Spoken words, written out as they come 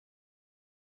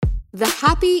The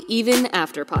Happy Even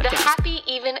After Podcast. The Happy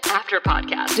Even After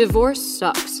Podcast. Divorce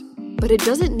sucks, but it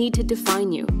doesn't need to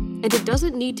define you, and it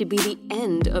doesn't need to be the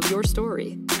end of your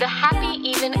story. The Happy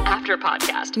Even After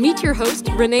Podcast. Meet your host,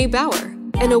 Renee Bauer,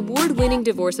 an award-winning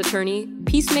divorce attorney,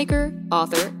 peacemaker,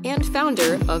 author, and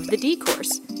founder of The D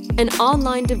Course, an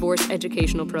online divorce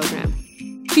educational program.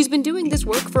 She's been doing this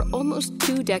work for almost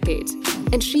 2 decades,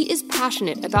 and she is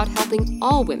passionate about helping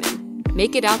all women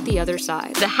make it out the other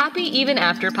side. The Happy Even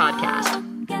After Podcast.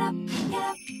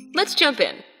 Let's jump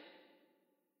in.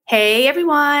 Hey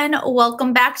everyone,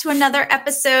 welcome back to another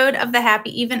episode of the Happy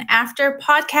Even After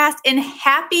Podcast, and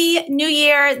Happy New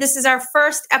Year. This is our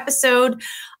first episode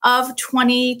of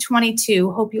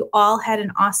 2022. Hope you all had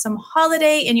an awesome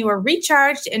holiday and you are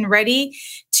recharged and ready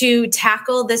to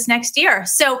tackle this next year.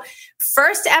 So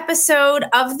first episode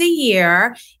of the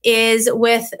year is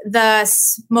with the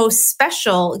most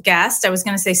special guest. I was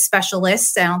going to say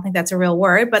specialist. I don't think that's a real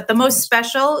word, but the most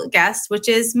special guest, which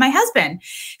is my husband.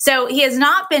 So he has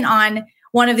not been on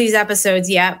one of these episodes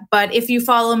yet, but if you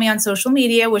follow me on social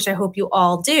media, which I hope you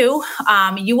all do,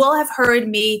 you will have heard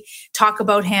me talk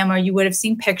about him, or you would have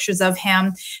seen pictures of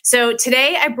him. So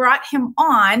today I brought him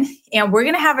on, and we're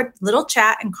going to have a little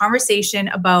chat and conversation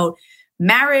about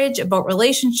marriage, about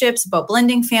relationships, about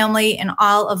blending family, and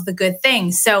all of the good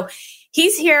things. So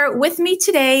he's here with me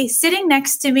today, sitting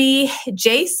next to me,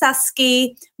 Jay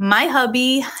Suski, my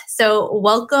hubby. So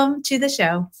welcome to the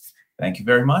show. Thank you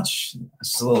very much.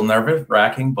 It's a little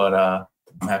nerve-wracking, but I'm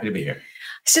happy to be here.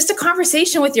 It's just a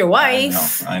conversation with your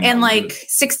wife I know. and like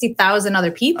 60,000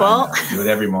 other people. I do it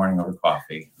every morning over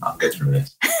coffee. I'll get through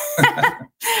this.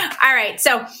 All right.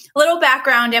 So a little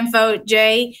background info.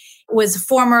 Jay was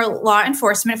former law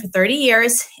enforcement for 30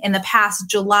 years. In the past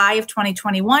July of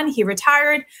 2021, he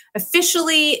retired,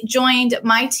 officially joined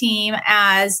my team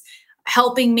as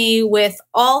helping me with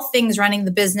all things running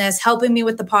the business, helping me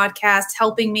with the podcast,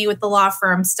 helping me with the law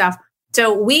firm stuff.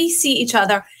 So we see each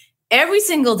other every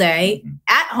single day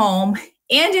at home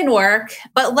and in work.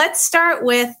 But let's start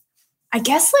with,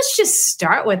 let's just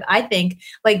start with, I think,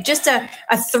 like just a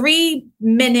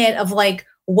 3-minute of like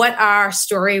what our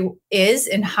story is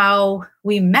and how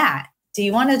we met. Do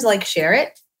you want to like share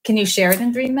it? Can you share it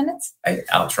in 3 minutes?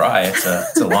 I'll try.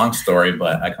 It's a long story,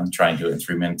 but I can try and do it in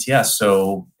 3 minutes. Yeah.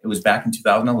 So it was back in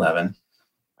 2011.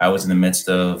 I was in the midst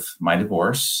of my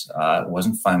divorce. It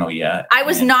wasn't final yet. I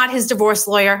was not his divorce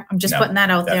lawyer. I'm just putting that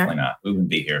out there. Definitely not. We wouldn't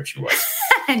be here if she was.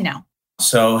 No.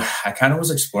 So I kind of was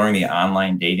exploring the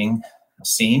online dating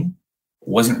scene.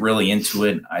 Wasn't really into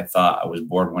it. I thought I was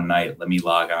bored one night. Let me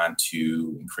log on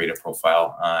to and create a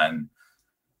profile on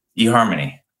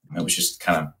eHarmony. It was just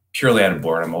kind of purely out of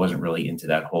boredom. I wasn't really into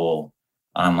that whole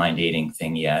online dating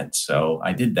thing yet. So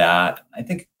I did that. I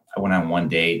think I went on one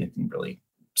date. It didn't really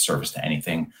service to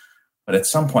anything. But at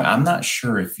some point, I'm not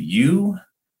sure if you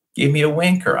gave me a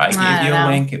wink or I gave you a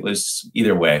wink. It was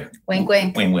either way. Wink,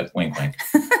 wink. Wink, wink, wink, wink.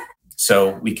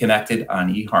 So we connected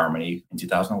on eHarmony in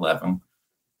 2011.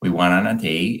 We went on a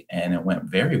date and it went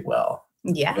very well.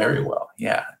 Yeah. Very well.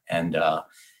 Yeah. And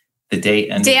the date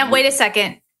ended. Damn, wait a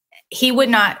second. He would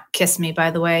not kiss me,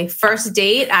 by the way. First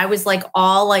date, I was like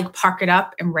all like puckered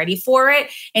up and ready for it.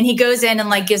 And he goes in and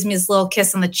like gives me this little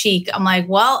kiss on the cheek. I'm like,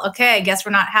 well, okay, I guess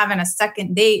we're not having a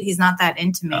second date. He's not that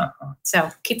into me.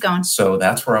 So keep going. So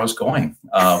that's where I was going.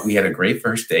 We had a great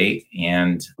first date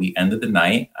and we ended the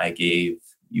night. I gave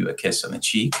you a kiss on the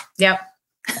cheek. Yep.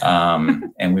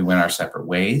 And we went our separate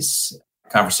ways.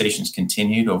 Conversations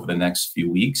continued over the next few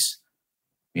weeks.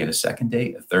 We had a second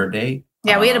date, a third date.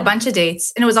 Yeah, we had a bunch of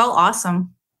dates and it was all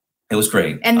awesome. It was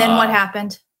great. And then what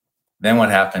happened? Then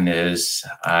what happened is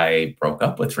I broke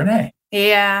up with Renee.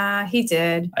 Yeah, he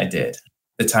did. I did.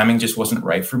 The timing just wasn't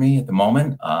right for me at the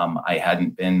moment.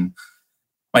 My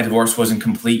divorce wasn't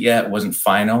complete yet, wasn't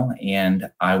final,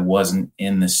 and I wasn't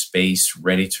in the space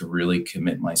ready to really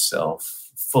commit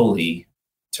myself fully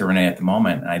to Renee at the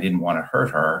moment. And I didn't want to hurt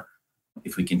her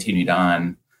if we continued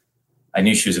on. I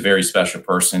knew she was a very special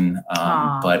person,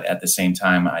 but at the same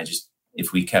time,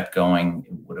 if we kept going,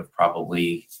 it would have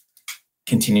probably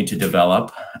continued to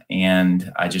develop,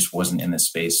 and I just wasn't in the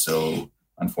space. So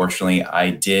unfortunately, I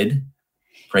did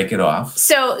break it off.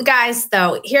 So guys,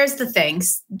 though, here's the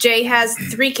things. Jay has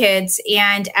 3 kids,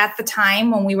 and at the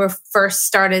time when we were first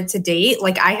started to date,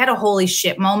 like I had a holy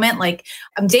shit moment. Like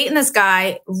I'm dating this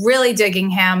guy, really digging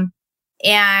him.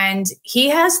 And he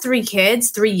has 3 kids,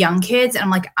 3 young kids. And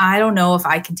I'm like, I don't know if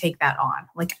I can take that on.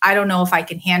 Like, I don't know if I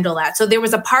can handle that. So there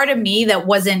was a part of me that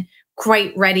wasn't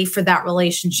quite ready for that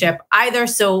relationship either.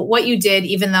 So what you did,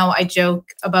 even though I joke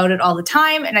about it all the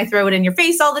time and I throw it in your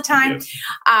face all the time,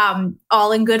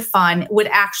 all in good fun,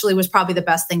 was probably the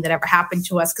best thing that ever happened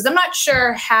to us. Because I'm not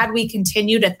sure had we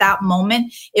continued at that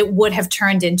moment, it would have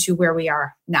turned into where we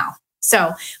are now.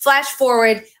 So flash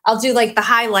forward, I'll do like the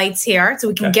highlights here so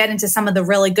we can get into some of the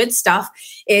really good stuff.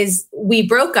 Is we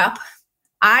broke up.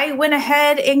 I went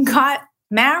ahead and got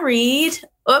married.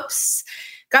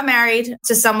 Got married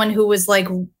to someone who was like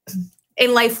a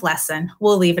life lesson.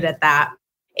 We'll leave it at that.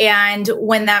 And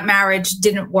when that marriage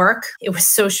didn't work, it was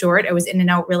so short. It was in and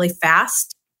out really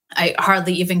fast. I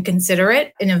hardly even consider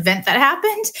it an event that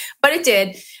happened, but it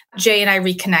did. Jay and I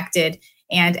reconnected.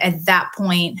 And at that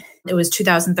point, it was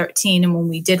 2013. And when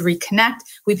we did reconnect,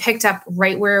 we picked up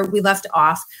right where we left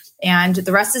off. And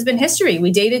the rest has been history.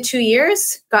 We dated 2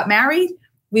 years, got married.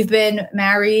 We've been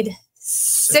married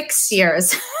 6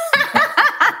 years.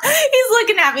 He's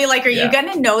looking at me like, are you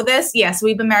going to know this? Yes,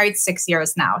 we've been married 6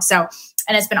 years now. So,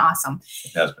 and it's been awesome.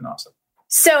 It has been awesome.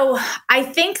 So I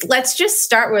think let's just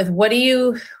start with, what do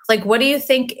you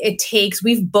think it takes?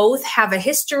 We both have a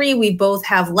history. We both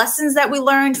have lessons that we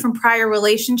learned from prior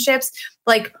relationships.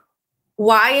 Like,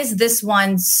 why is this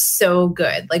one so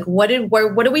good? Like, what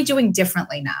are we doing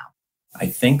differently now? I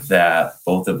think that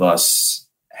both of us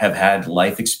have had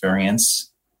life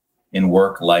experience in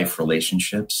work-life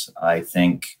relationships. I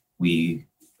think we,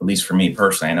 at least for me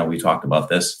personally, I know we talked about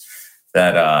this,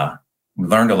 that we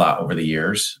learned a lot over the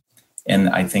years. And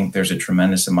I think there's a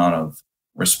tremendous amount of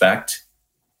respect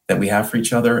that we have for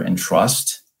each other and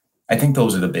trust. I think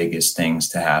those are the biggest things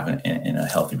to have in a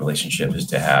healthy relationship, is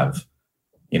to have,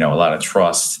 a lot of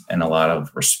trust and a lot of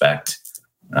respect,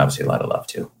 and obviously a lot of love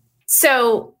too.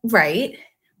 So, right.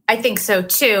 I think so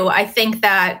too. I think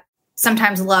that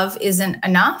sometimes love isn't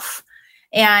enough.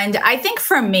 And I think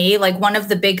for me, like, one of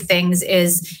the big things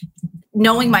is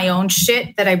knowing my own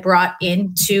shit that I brought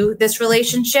into this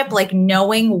relationship, like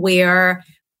knowing where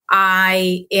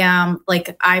I am,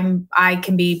 like I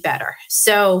can be better.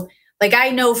 So like, I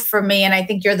know for me, and I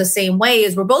think you're the same way,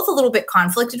 is we're both a little bit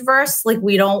conflict adverse. Like,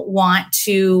 we don't want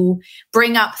to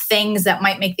bring up things that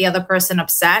might make the other person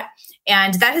upset.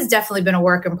 And that has definitely been a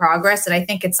work in progress. And I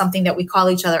think it's something that we call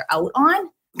each other out on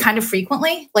kind of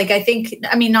frequently. Like,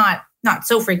 not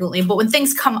so frequently, but when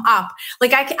things come up,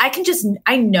 like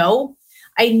I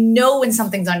know when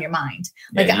something's on your mind.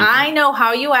 Like, I know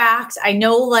how you act. I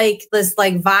know like this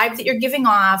like vibe that you're giving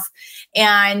off.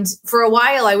 And for a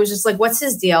while I was just like, what's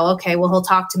his deal? Okay, well, he'll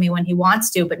talk to me when he wants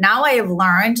to. But now I have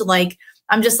learned, like,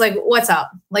 I'm just like, what's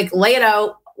up? Like, lay it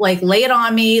out, like lay it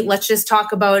on me. Let's just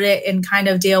talk about it and kind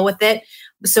of deal with it.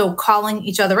 So calling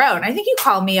each other out. And I think you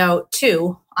call me out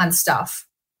too on stuff.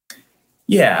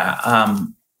 Yeah.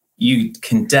 You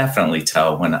can definitely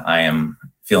tell when I am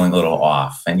feeling a little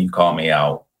off, and you call me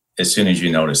out as soon as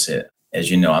you notice it. As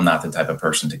you know, I'm not the type of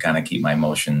person to kind of keep my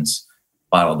emotions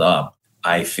bottled up.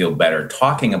 I feel better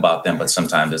talking about them, but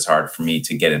sometimes it's hard for me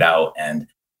to get it out. And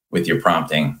with your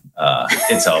prompting,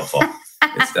 it's helpful.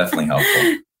 It's definitely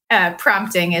helpful.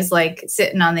 Prompting is like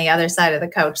sitting on the other side of the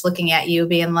couch, looking at you,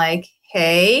 being like,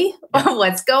 hey,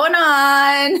 what's going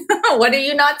on? What are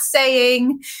you not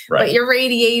saying? Right. But you're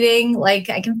radiating. Like,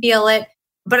 I can feel it.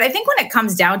 But I think when it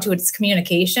comes down to it, it's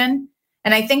communication.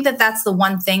 And I think that that's the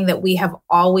one thing that we have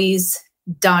always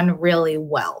done really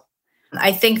well.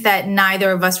 I think that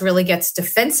neither of us really gets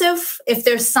defensive if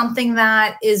there's something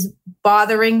that is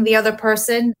bothering the other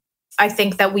person. I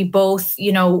think that we both,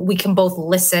 we can both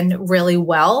listen really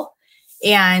well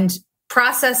and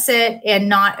process it and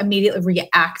not immediately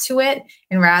react to it,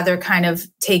 and rather kind of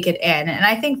take it in. And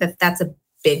I think that that's a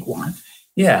big one.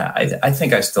 Yeah, I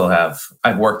think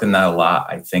I've worked in that a lot.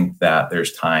 I think that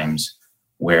there's times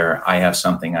where I have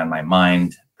something on my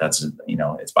mind that's,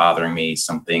 it's bothering me,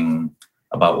 something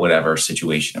about whatever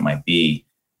situation it might be.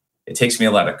 It takes me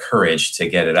a lot of courage to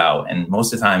get it out. And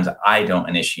most of the times I don't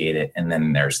initiate it. And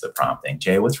then there's the prompting.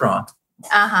 Jay, what's wrong?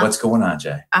 What's going on,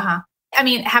 Jay? I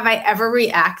mean, have I ever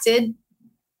reacted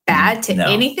bad to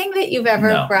anything that you've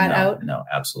ever brought out? No,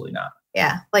 absolutely not.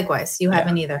 Yeah, likewise. You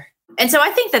haven't either. And so I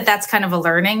think that that's kind of a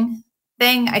learning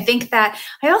thing. I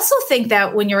also think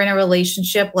that when you're in a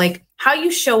relationship, like, how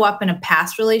you show up in a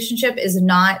past relationship is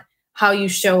not how you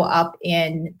show up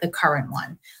in the current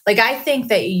one. Like, I think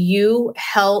that you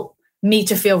help me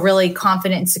to feel really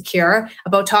confident and secure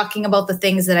about talking about the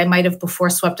things that I might have before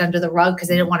swept under the rug because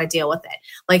I didn't want to deal with it.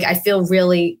 Like, I feel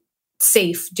really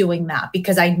safe doing that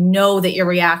because I know that your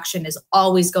reaction is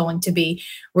always going to be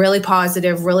really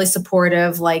positive, really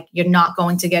supportive. Like, you're not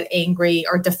going to get angry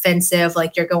or defensive.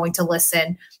 Like, you're going to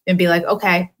listen and be like,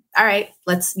 okay, all right,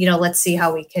 let's see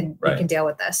how we can deal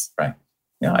with this. Right.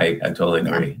 Yeah, I totally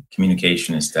agree. Yeah.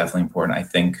 Communication is definitely important. I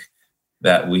think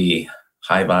that we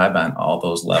high vibe on all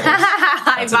those levels.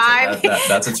 High vibe.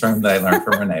 That's a term that I learned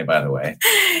from Renee, by the way.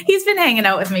 He's been hanging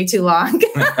out with me too long.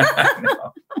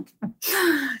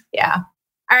 Yeah.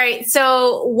 All right.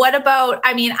 So what about,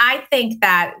 I think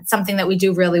that something that we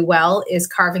do really well is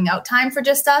carving out time for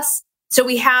just us. So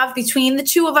we have, between the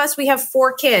two of us, we have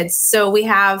 4 kids. So we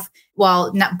have,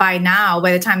 by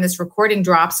the time this recording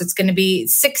drops, it's going to be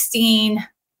 16,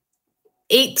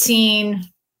 18,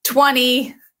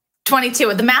 20,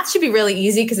 22. The math should be really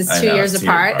easy because it's 2 years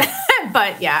apart.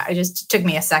 But yeah, it just took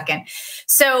me a second.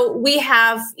 So we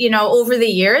have, over the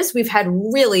years, we've had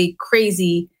really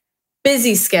crazy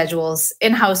busy schedules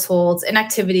in households and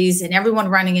activities and everyone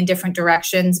running in different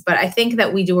directions. But I think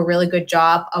that we do a really good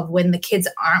job of, when the kids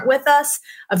aren't with us,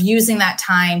 of using that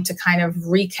time to kind of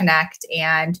reconnect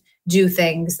and do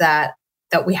things that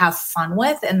we have fun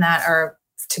with and that are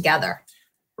together.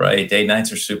 Right. Date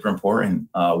nights are super important,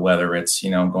 whether it's,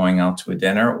 going out to a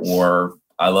dinner, or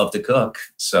I love to cook.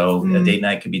 So a date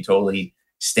night could be totally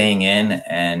staying in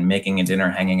and making a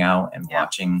dinner, hanging out and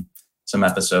watching some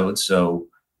episodes. So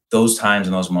those times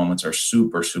and those moments are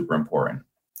super, super important.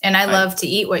 And I love to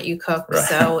eat what you cook. Right.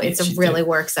 So it really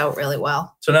works out really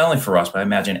well. So not only for us, but I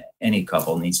imagine any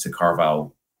couple needs to carve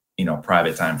out,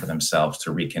 private time for themselves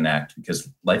to reconnect, because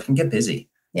life can get busy.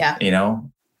 Yeah.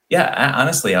 Yeah.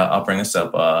 Honestly, I'll bring this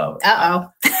up. Uh-oh.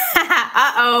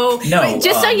 No.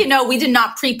 Just so you know, we did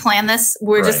not pre-plan this.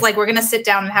 We're just we're going to sit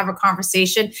down and have a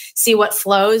conversation, see what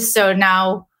flows. So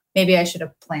now maybe I should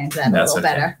have planned that a little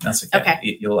better. That's okay.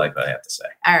 Okay. You'll like what I have to say.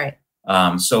 All right.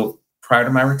 So prior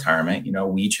to my retirement,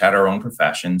 we each had our own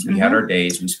professions. We had our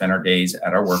days. We spent our days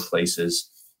at our workplaces,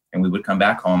 and we would come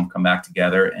back home, come back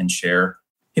together and share,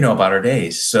 about our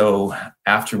days. So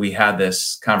after we had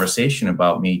this conversation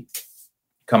about me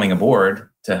coming aboard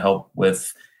to help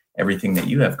with everything that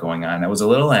you have going on, I was a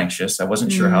little anxious. I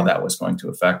wasn't sure how that was going to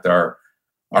affect our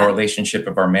relationship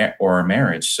of our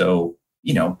marriage. So,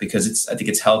 because I think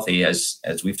it's healthy,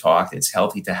 as we've talked, it's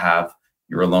healthy to have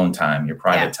your alone time, your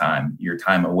private time, your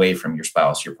time away from your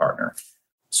spouse, your partner.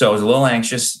 So I was a little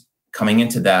anxious coming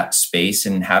into that space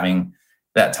and having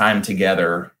that time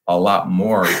together a lot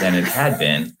more than it had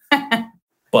been.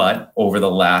 But over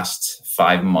the last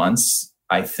 5 months,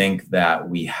 I think that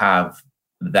we have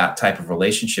that type of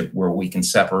relationship where we can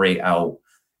separate out.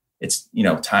 It's,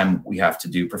 time we have to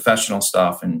do professional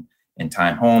stuff and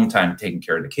time home, time taking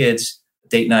care of the kids,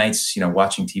 date nights,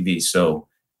 watching TV. So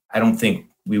I don't think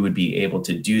we would be able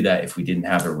to do that if we didn't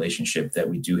have the relationship that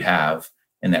we do have,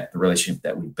 and that the relationship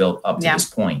that we built up to this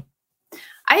point.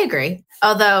 I agree.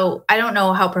 Although I don't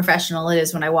know how professional it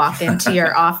is when I walk into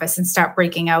your office and start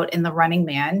breaking out in the Running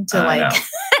Man to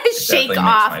shake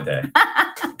off. My day.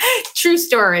 True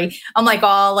story. I'm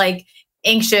all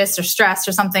anxious or stressed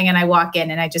or something, and I walk in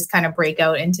and I just kind of break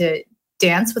out into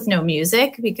dance with no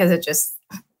music, because it just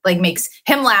makes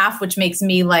him laugh, which makes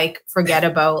me forget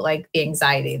about the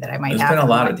anxiety that I might have. There's been a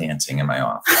lot of dancing in my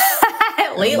office.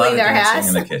 Lately there has.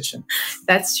 In the kitchen.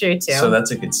 That's true too. So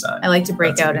that's a good sign. I like to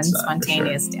break out in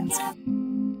spontaneous dancing.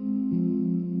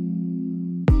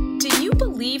 Do you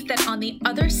believe that on the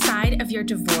other side of your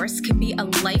divorce can be a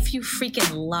life you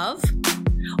freaking love?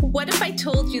 What if I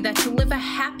told you that to live a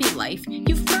happy life,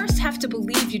 you first have to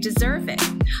believe you deserve it?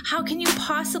 How can you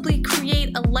possibly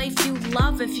create a life you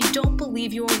love if you don't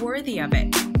believe you are worthy of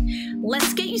it?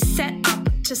 Let's get you set up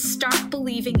to start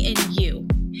believing in you.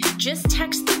 Just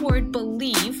text the word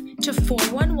BELIEVE to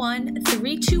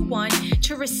 411-321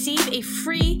 to receive a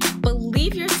free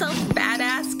Believe Yourself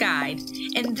Badass guide.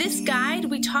 In this guide,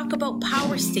 we talk about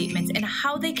power statements and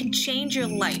how they can change your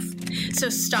life. So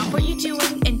stop what you're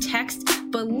doing and text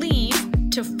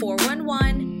BELIEVE to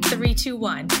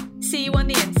 411-321. See you on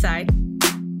the inside.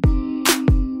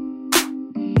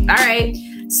 All right.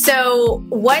 So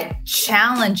what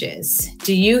challenges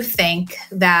do you think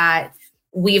that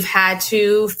we've had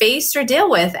to face or deal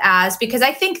with because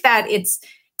I think that it's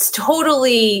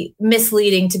totally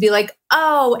misleading to be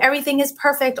oh, everything is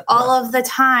perfect all of the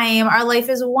time. Our life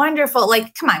is wonderful.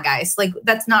 Come on, guys.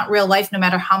 That's not real life, no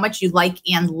matter how much you like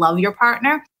and love your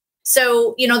partner.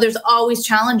 So, there's always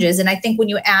challenges. And I think when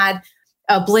you add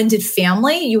a blended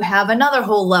family, you have another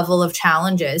whole level of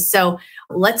challenges. So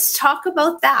let's talk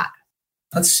about that.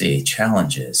 Let's see,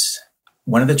 challenges.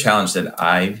 One of the challenges that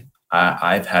I've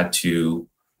had to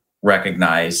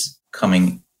recognize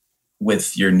coming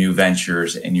with your new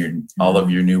ventures and all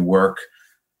of your new work,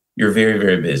 you're very,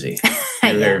 very busy.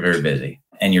 You're very, very busy.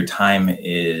 And your time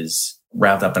is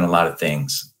wrapped up in a lot of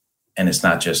things. And it's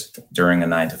not just during a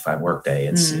 9 to 5 workday.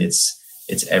 It's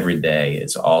every day.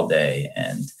 It's all day.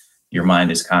 And your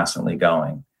mind is constantly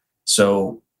going.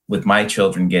 So with my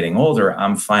children getting older,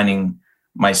 I'm finding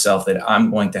myself that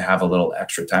I'm going to have a little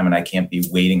extra time, and I can't be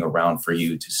waiting around for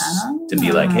you to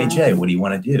be like, hey, Jay, what do you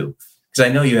want to do? Because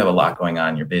I know you have a lot going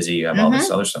on. You're busy. You have all this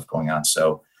other stuff going on.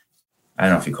 So I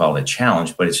don't know if you call it a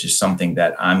challenge, but it's just something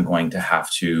that I'm going to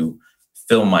have to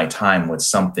fill my time with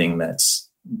something that's,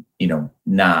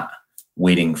 not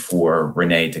waiting for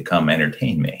Renee to come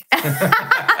entertain me.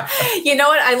 You know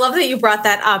what? I love that you brought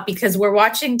that up because we're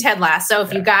watching Ted Lasso.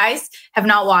 If you guys have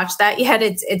not watched that yet,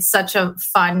 it's such a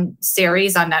fun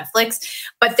series on Netflix.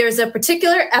 But there's a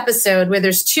particular episode where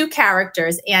there's two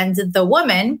characters, and the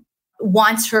woman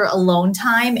wants her alone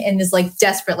time and is like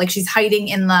desperate. Like she's hiding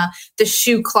in the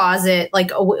shoe closet, like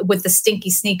with the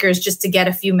stinky sneakers, just to get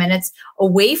a few minutes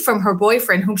away from her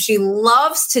boyfriend, whom she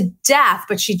loves to death,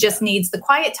 but she just needs the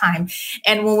quiet time.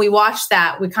 And when we watched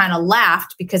that, we kind of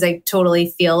laughed because I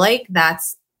totally feel like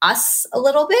that's us a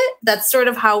little bit. That's sort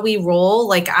of how we roll.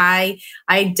 Like I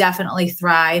definitely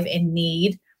thrive and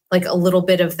need like a little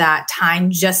bit of that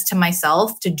time just to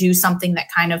myself to do something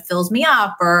that kind of fills me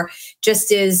up or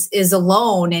just is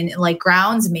alone and like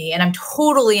grounds me. And I'm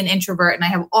totally an introvert and I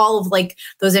have all of like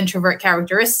those introvert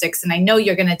characteristics. And I know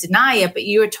you're going to deny it, but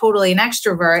you are totally an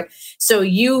extrovert. So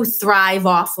you thrive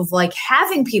off of like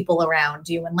having people around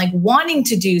you and like wanting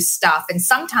to do stuff. And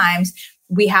sometimes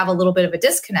we have a little bit of a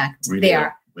disconnect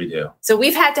there. We do. So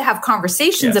we've had to have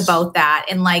conversations about that.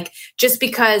 And like, just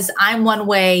because I'm one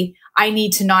way, I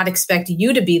need to not expect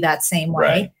you to be that same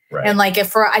way. Right. And like,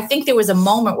 I think there was a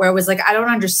moment where it was like, I don't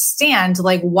understand,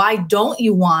 like, why don't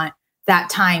you want that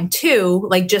time too?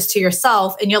 Like just to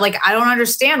yourself. And you're like, I don't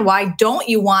understand. Why don't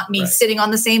you want me sitting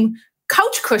on the same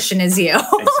couch cushion as you?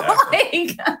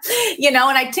 Exactly. And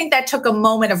I think that took a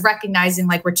moment of recognizing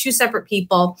like we're two separate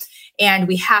people and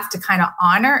we have to kind of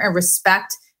honor and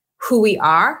respect who we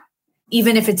are,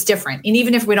 even if it's different and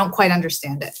even if we don't quite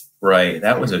understand it. Right.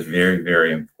 That was a very,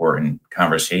 very important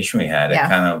conversation we had.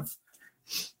 Yeah.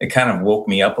 It kind of woke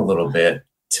me up a little bit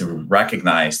to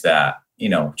recognize that,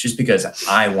 just because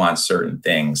I want certain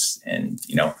things and,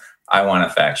 I want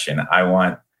affection, I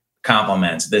want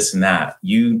compliments, this and that,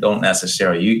 you don't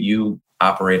necessarily, you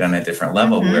operate on a different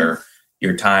level where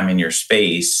your time and your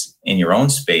space in your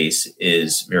own space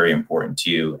is very important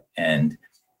to you. And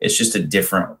it's just a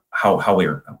different, how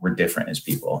we're different as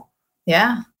people.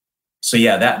 Yeah. So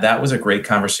that was a great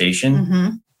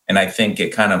conversation. And I think it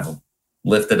kind of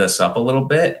lifted us up a little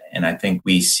bit. And I think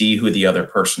we see who the other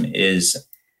person is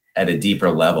at a deeper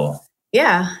level.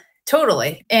 Yeah,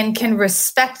 totally. And can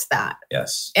respect that.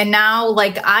 Yes. And now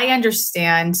like, I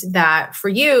understand that for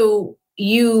you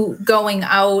going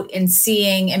out and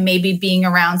seeing and maybe being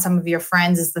around some of your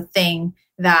friends is the thing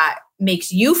that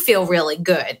makes you feel really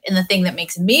good. And the thing that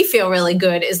makes me feel really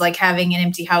good is like having an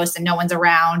empty house and no one's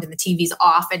around and the TV's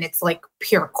off and it's like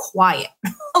pure quiet.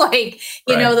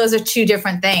 Those are two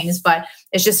different things, but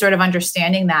it's just sort of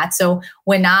understanding that. So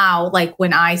when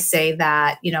I say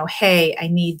that, hey, I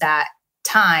need that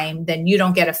time, then you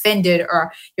don't get offended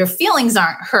or your feelings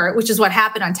aren't hurt, which is what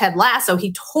happened on Ted Lasso.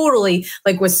 He totally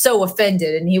like was so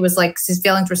offended and he was like, his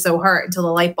feelings were so hurt until the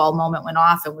light bulb moment went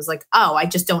off and was like, oh, I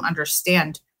just don't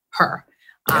understand her.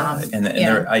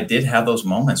 I did have those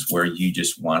moments where you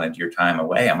just wanted your time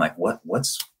away. I'm like,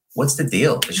 what's the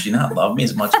deal? Does she not love me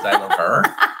as much as I love her?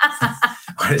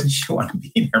 Why doesn't she want to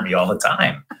be near me all the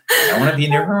time? I want to be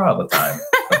near her all the time.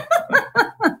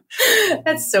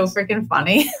 That's so freaking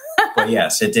funny. But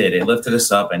yes, it did. It lifted us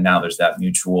up. And now there's that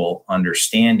mutual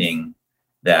understanding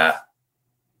that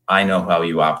I know how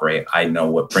you operate. I know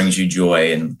what brings you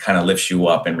joy and kind of lifts you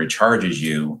up and recharges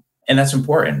you. And that's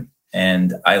important.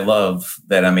 And I love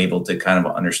that I'm able to kind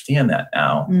of understand that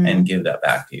now and give that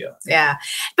back to you. Yeah.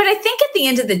 But I think at the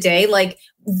end of the day, like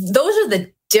those are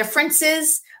the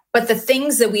differences, but the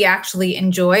things that we actually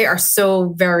enjoy are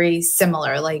so very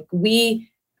similar. Like we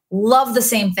love the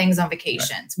same things on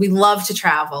vacations. Right. We love to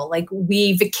travel. Like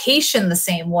we vacation the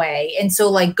same way. And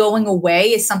so like going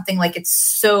away is something like it's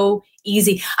so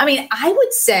easy. I mean, I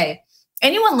would say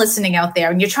anyone listening out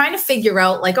there and you're trying to figure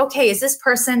out like, okay, is this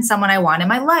person someone I want in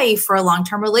my life for a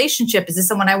long-term relationship? Is this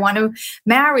someone I want to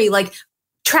marry? Like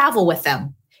travel with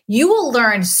them. You will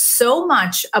learn so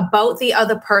much about the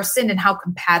other person and how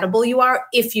compatible you are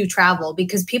if you travel,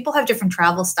 because people have different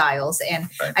travel styles. And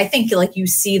I think like you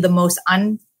see the most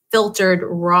unfiltered,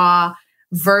 raw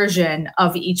version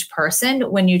of each person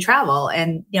when you travel.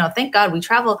 And, thank God we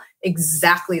travel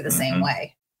exactly the same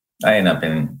way. I end up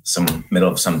in some middle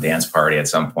of some dance party at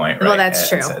some point, right? Well, that's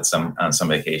true. On some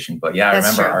vacation. But yeah, I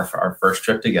remember our first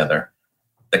trip together,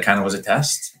 that kind of was a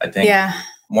test. I think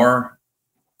more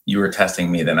you were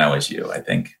testing me than I was you, I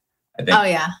think. I think. Oh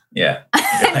yeah. Yeah.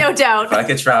 No doubt. If I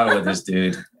could travel with this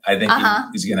dude, I think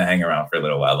he's going to hang around for a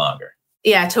little while longer.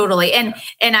 Yeah, totally. And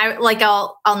I like,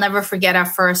 I'll never forget our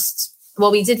first,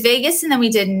 well, we did Vegas and then we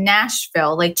did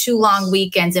Nashville, like 2 long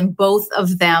weekends. And both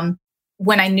of them,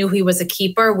 when I knew he was a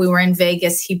keeper, we were in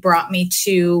Vegas. He brought me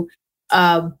to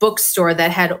a bookstore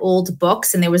that had old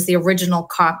books, and there was the original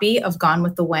copy of Gone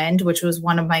with the Wind, which was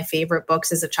one of my favorite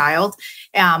books as a child.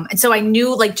 And so I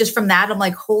knew, like, just from that, I'm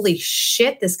like, holy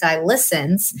shit, this guy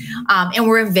listens. And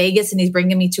we're in Vegas and he's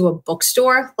bringing me to a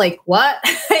bookstore. Like, what?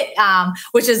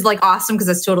 Which is like awesome because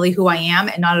that's totally who I am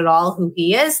and not at all who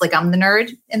he is. Like, I'm the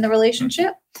nerd in the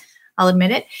relationship. I'll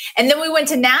admit it. And then we went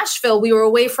to Nashville. We were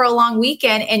away for a long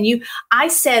weekend. And I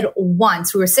said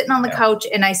once, we were sitting on the couch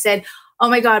and I said, oh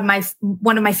my God,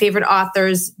 one of my favorite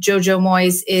authors, Jojo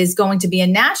Moyes, is going to be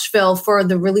in Nashville for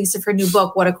the release of her new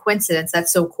book. What a coincidence.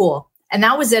 That's so cool. And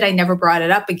that was it. I never brought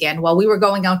it up again. While we were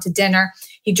going out to dinner,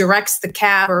 he directs the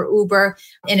cab or Uber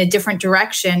in a different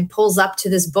direction, pulls up to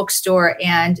this bookstore,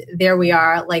 and there we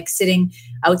are, like sitting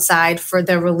outside for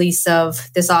the release of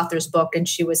this author's book. And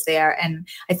she was there. And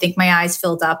I think my eyes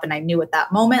filled up and I knew at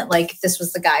that moment, like, this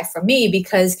was the guy for me,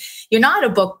 because you're not a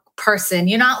book person.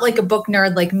 You're not like a book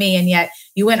nerd like me. And yet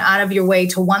you went out of your way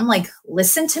to like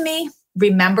listen to me,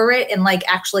 remember it, and like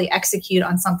actually execute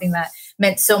on something that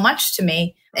meant so much to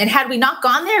me. And had we not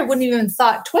gone there, I wouldn't have even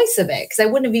thought twice of it, because I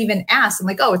wouldn't have even asked. I'm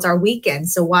like, oh, it's our weekend.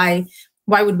 So why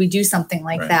would we do something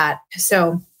like that?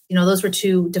 So, those were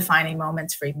 2 defining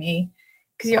moments for me,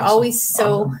 because you're always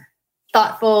so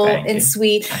thoughtful and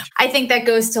sweet. I think that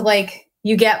goes to like,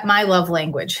 you get my love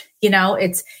language,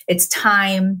 it's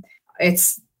time,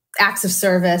 it's acts of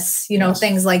service,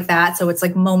 things like that. So it's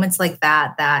like moments like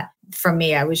that for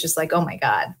me, I was just like, oh my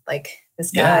God, like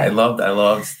this guy. Yeah, I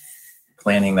loved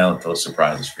planning those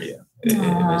surprises for you. It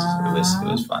was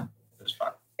fun. It was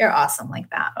fun. You're awesome like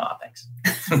that. Oh, thanks.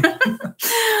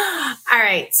 All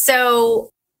right.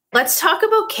 So let's talk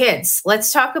about kids.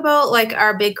 Let's talk about like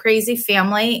our big crazy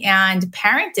family and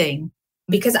parenting.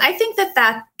 Because I think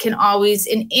that can always,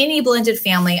 in any blended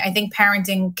family, I think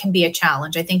parenting can be a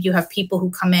challenge. I think you have people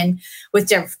who come in with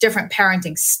different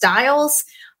parenting styles.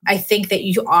 I think that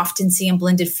you often see in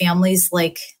blended families,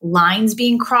 like lines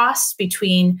being crossed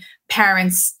between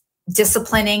parents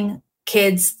disciplining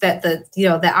kids that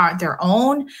aren't their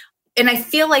own. And I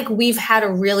feel like we've had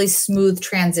a really smooth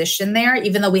transition there,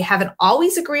 even though we haven't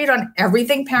always agreed on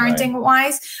everything parenting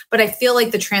wise, but I feel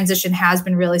like the transition has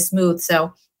been really smooth.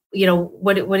 So,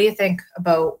 what do you think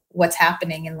about what's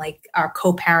happening in like our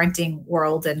co-parenting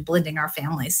world and blending our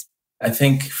families? I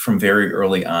think from very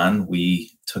early on,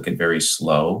 we took it very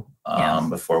slow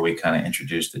before we kind of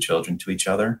introduced the children to each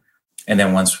other. And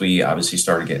then once we obviously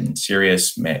started getting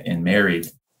serious and married,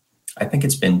 I think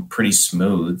it's been pretty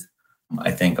smooth.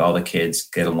 I think all the kids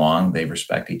get along, they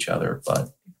respect each other. But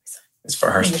as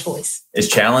far as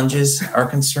challenges are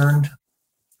concerned,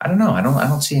 I don't know. I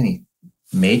don't see any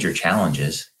major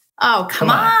challenges. Oh, come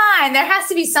on. There has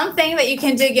to be something that you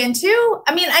can dig into.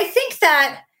 I mean, I think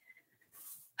that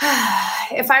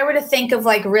if I were to think of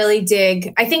like really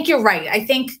dig, I think you're right. I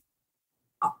think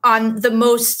on the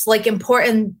most like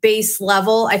important base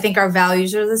level, I think our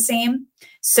values are the same.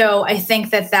 So I think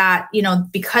that,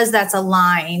 because that's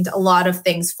aligned, a lot of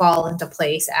things fall into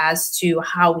place as to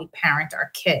how we parent our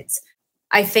kids.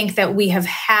 I think that we have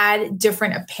had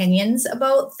different opinions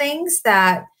about things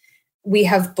that we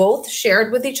have both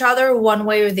shared with each other one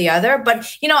way or the other.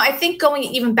 But, I think going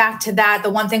even back to that, the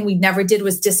one thing we never did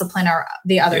was discipline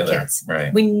the other kids.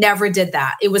 Right. We never did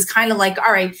that. It was kind of like,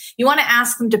 all right, you want to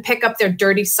ask them to pick up their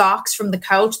dirty socks from the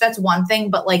couch. That's one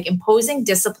thing. But like imposing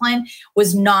discipline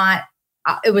was not,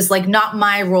 it was like not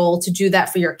my role to do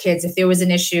that for your kids. If there was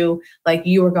an issue, like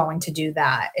you were going to do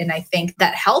that. And I think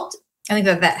that helped. I think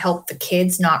that helped the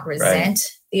kids not resent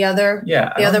the other.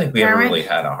 Yeah, I don't think we ever really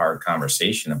had a hard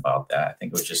conversation about that. I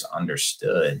think it was just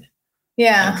understood.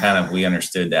 Yeah, and kind of we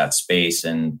understood that space,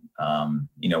 and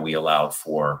we allowed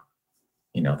for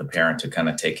the parent to kind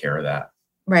of take care of that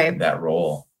that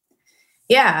role.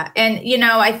 Yeah, and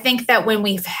I think that when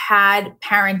we've had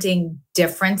parenting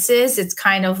differences, it's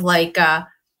kind of like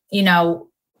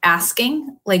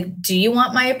asking, like, do you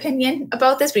want my opinion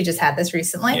about this? We just had this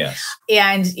recently. Yes.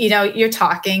 And, you're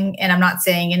talking and I'm not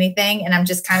saying anything and I'm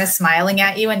just kind of smiling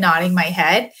at you and nodding my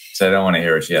head. So I don't want to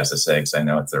hear what she has to say because I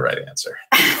know it's the right answer.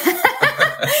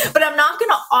 But I'm not going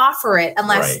to offer it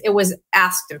unless it was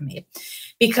asked of me.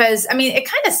 Because, it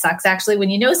kind of sucks, actually,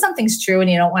 when you know something's true and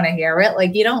you don't want to hear it.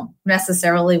 Like, you don't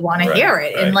necessarily want to hear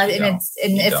it. If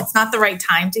it's not the right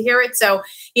time to hear it. So,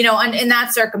 in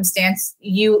that circumstance,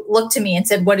 you looked to me and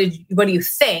said, what do you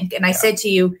think? And I said to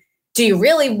you, do you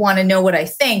really want to know what I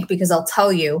think? Because I'll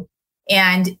tell you.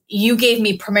 And you gave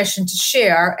me permission to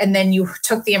share. And then you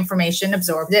took the information,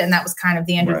 absorbed it. And that was kind of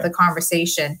the end of the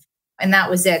conversation. And that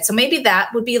was it. So maybe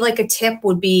that would be like a tip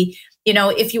would be,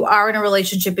 if you are in a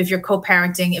relationship, if you're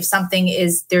co-parenting, if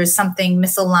there's something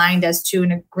misaligned as to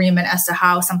an agreement as to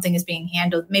how something is being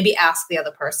handled, maybe ask the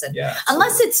other person. Yeah,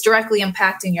 unless it's directly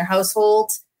impacting your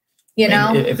household,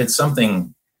 If it's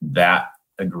something that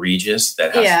egregious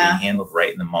that has to be handled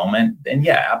right in the moment, then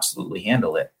absolutely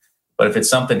handle it. But if it's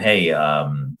something, hey,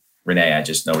 Renee, I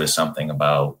just noticed something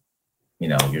about,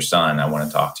 your son. I want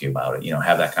to talk to you about it.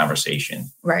 Have that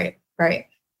conversation. Right.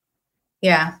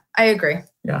 Yeah, I agree.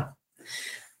 Yeah.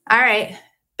 All right,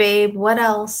 babe, what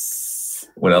else?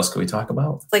 What else could we talk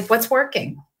about? Like, what's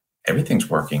working? Everything's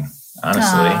working.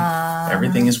 Honestly,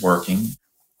 everything is working.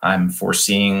 I'm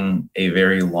foreseeing a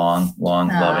very long,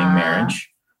 loving marriage.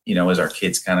 As our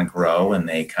kids kind of grow and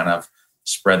they kind of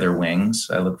spread their wings,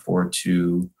 I look forward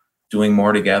to doing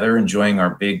more together, enjoying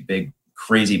our big,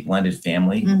 crazy blended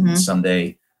family.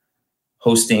 Someday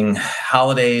hosting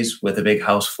holidays with a big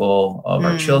house full of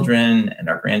our children and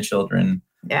our grandchildren.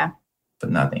 Yeah. But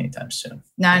not anytime soon.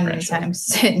 Not anytime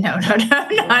soon. No,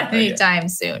 not anytime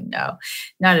soon. No,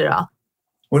 not at all.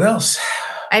 What else?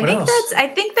 I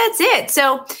think that's it.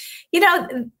 So,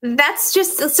 that's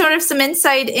just sort of some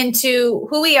insight into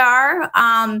who we are.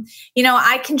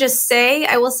 I can just say,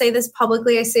 I will say this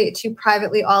publicly. I say it to you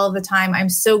privately all of the time. I'm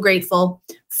so grateful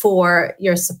for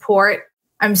your support.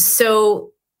 I'm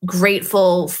so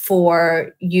grateful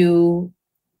for you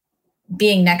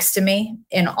being next to me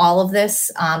in all of this,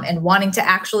 and wanting to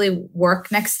actually work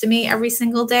next to me every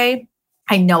single day.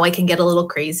 I know I can get a little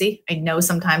crazy. I know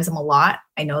sometimes I'm a lot.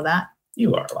 I know that.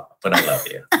 You are a lot, but I love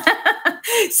you.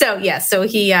 So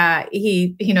he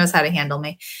knows how to handle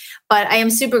me. But I am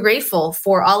super grateful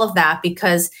for all of that,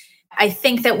 because I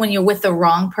think that when you're with the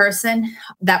wrong person,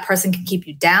 that person can keep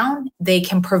you down. They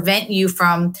can prevent you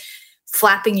from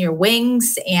flapping your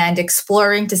wings and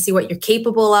exploring to see what you're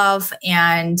capable of.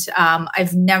 And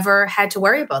I've never had to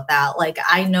worry about that. Like,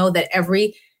 I know that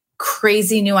every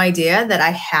crazy new idea that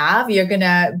I have, you're going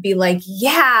to be like,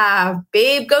 yeah,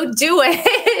 babe, go do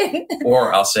it.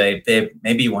 Or I'll say, babe,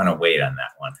 maybe you want to wait on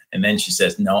that one. And then she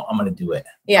says, no, I'm going to do it.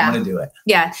 Yeah. I'm going to do it.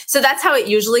 Yeah. So that's how it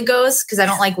usually goes, because I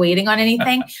don't like waiting on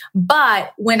anything.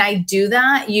 But when I do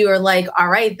that, you are like, all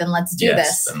right, then let's do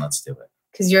this. Then let's do it.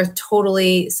 Because you're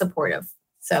totally supportive.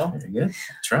 So very good.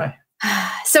 Try.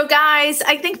 So guys,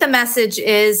 I think the message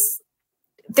is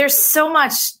there's so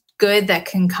much good that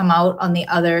can come out on the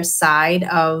other side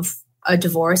of a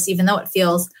divorce, even though it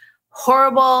feels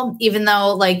horrible, even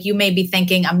though like you may be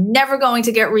thinking, I'm never going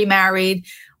to get remarried,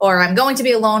 or I'm going to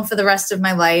be alone for the rest of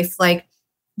my life. Like,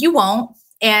 you won't.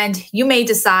 And you may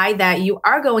decide that you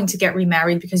are going to get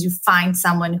remarried because you find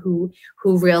someone who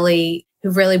really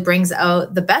brings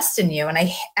out the best in you. And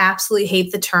I absolutely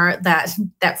hate the term,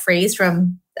 that phrase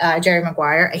from Jerry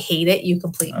Maguire. I hate it. You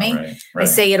complete me. Right. I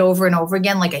say it over and over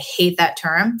again. Like, I hate that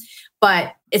term.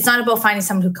 But it's not about finding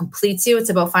someone who completes you. It's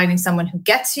about finding someone who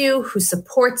gets you, who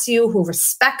supports you, who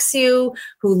respects you,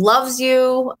 who loves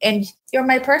you, and you're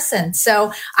my person.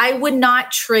 So I would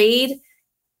not trade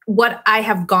what I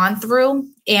have gone through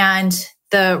and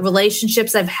the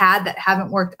relationships I've had that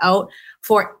haven't worked out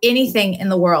for anything in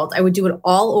the world. I would do it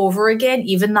all over again,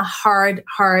 even the hard,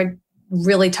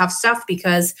 really tough stuff,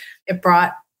 because it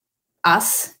brought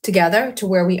us together to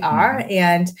where we are.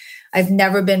 And I've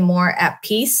never been more at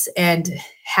peace and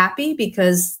happy,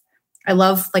 because I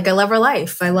love our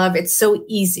life. It's so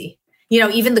easy.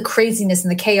 Even the craziness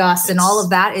and the chaos and all of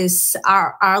that is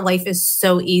our life is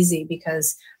so easy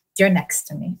because you're next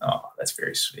to me. Oh, that's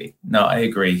very sweet. No, I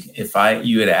agree. If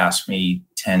you had asked me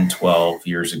 10, 12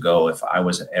 years ago, if I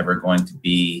was ever going to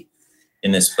be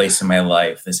in this place in my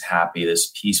life, this happy,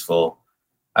 this peaceful,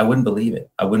 I wouldn't believe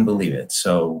it.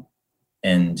 So,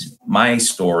 and my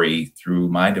story through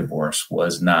my divorce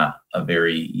was not a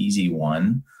very easy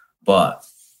one, but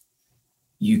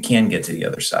you can get to the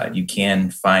other side. You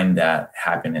can find that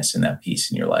happiness and that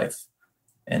peace in your life.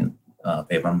 And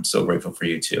babe, I'm so grateful for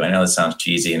you too. I know that sounds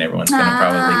cheesy and everyone's going to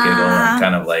probably giggle and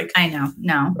kind of like, I know,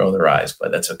 no, roll their eyes,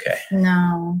 but that's okay.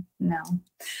 No.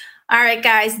 All right,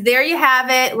 guys, there you have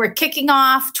it. We're kicking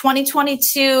off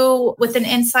 2022 with an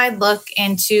inside look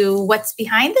into what's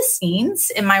behind the scenes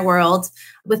in my world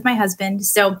with my husband.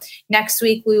 So next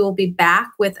week, we will be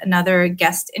back with another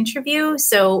guest interview.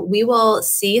 So we will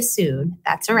see you soon.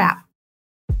 That's a wrap.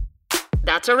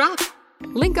 That's a wrap.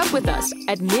 Link up with us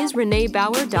at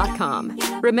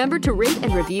MsReneeBauer.com. Remember to rate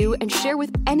and review and share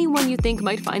with anyone you think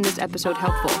might find this episode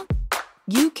helpful.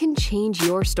 You can change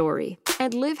your story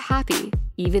and live happy,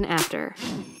 even after.